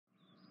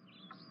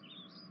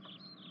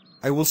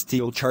I will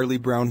steal Charlie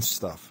Brown's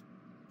stuff.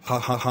 Ha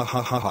ha ha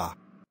ha ha ha.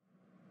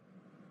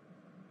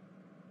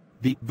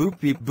 Beep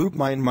boop,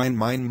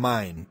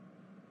 mine.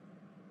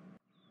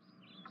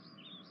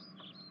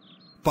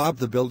 Bob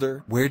the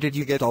Builder, where did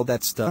you get all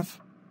that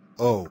stuff?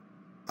 Oh,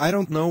 I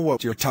don't know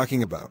what you're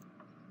talking about.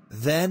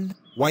 Then,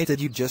 why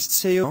did you just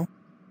say oh?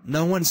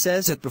 No one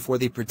says it before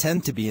they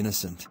pretend to be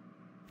innocent.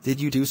 Did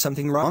you do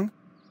something wrong?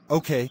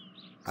 Okay,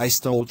 I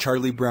stole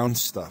Charlie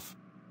Brown's stuff.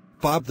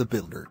 Bob the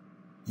Builder,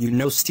 you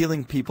know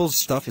stealing people's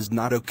stuff is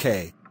not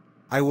okay.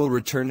 I will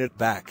return it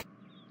back.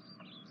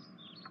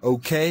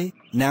 Okay,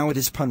 now it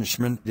is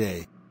punishment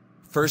day.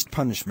 First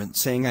punishment,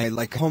 saying I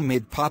like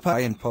homemade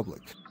Popeye in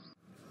public.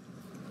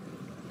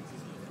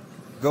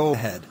 Go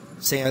ahead,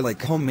 say I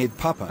like homemade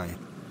Popeye.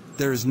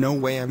 There's no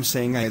way I'm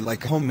saying I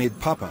like homemade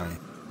Popeye.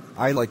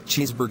 I like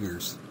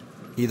cheeseburgers.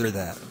 Either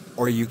that,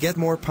 or you get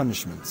more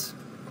punishments.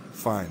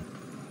 Fine.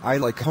 I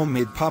like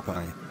homemade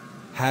Popeye.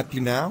 Happy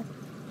now?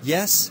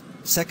 Yes,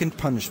 second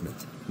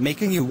punishment,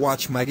 making you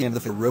watch Maggie and the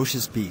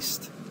Ferocious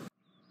Beast.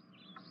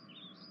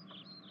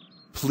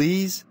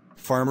 Please,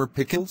 Farmer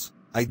Pickles,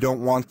 I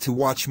don't want to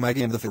watch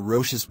Maggie and the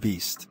Ferocious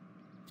Beast.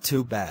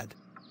 Too bad.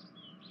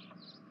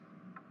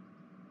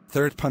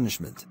 Third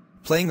punishment,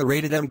 playing a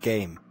rated M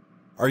game.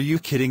 Are you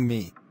kidding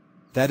me?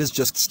 That is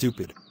just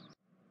stupid.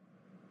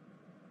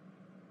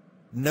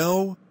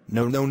 No,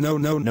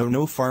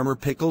 Farmer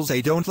Pickles,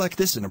 I don't like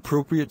this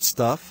inappropriate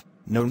stuff.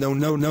 No,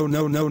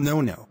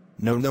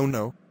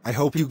 I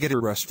hope you get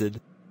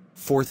arrested.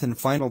 Fourth and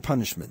final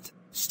punishment,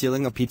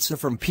 stealing a pizza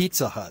from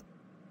Pizza Hut.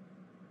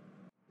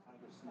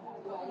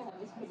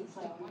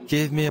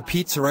 Give me a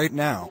pizza right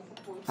now.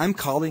 I'm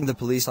calling the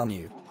police on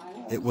you.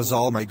 It was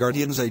all my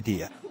guardian's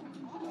idea.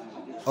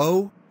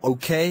 Oh,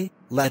 okay,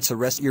 let's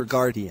arrest your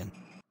guardian.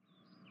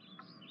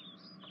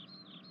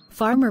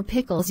 Farmer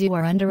Pickles, you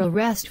are under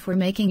arrest for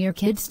making your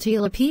kid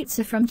steal a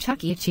pizza from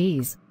Chuck E.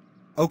 Cheese.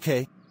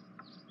 Okay.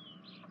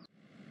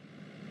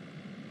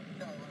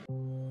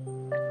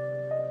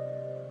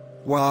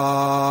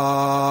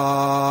 Wow.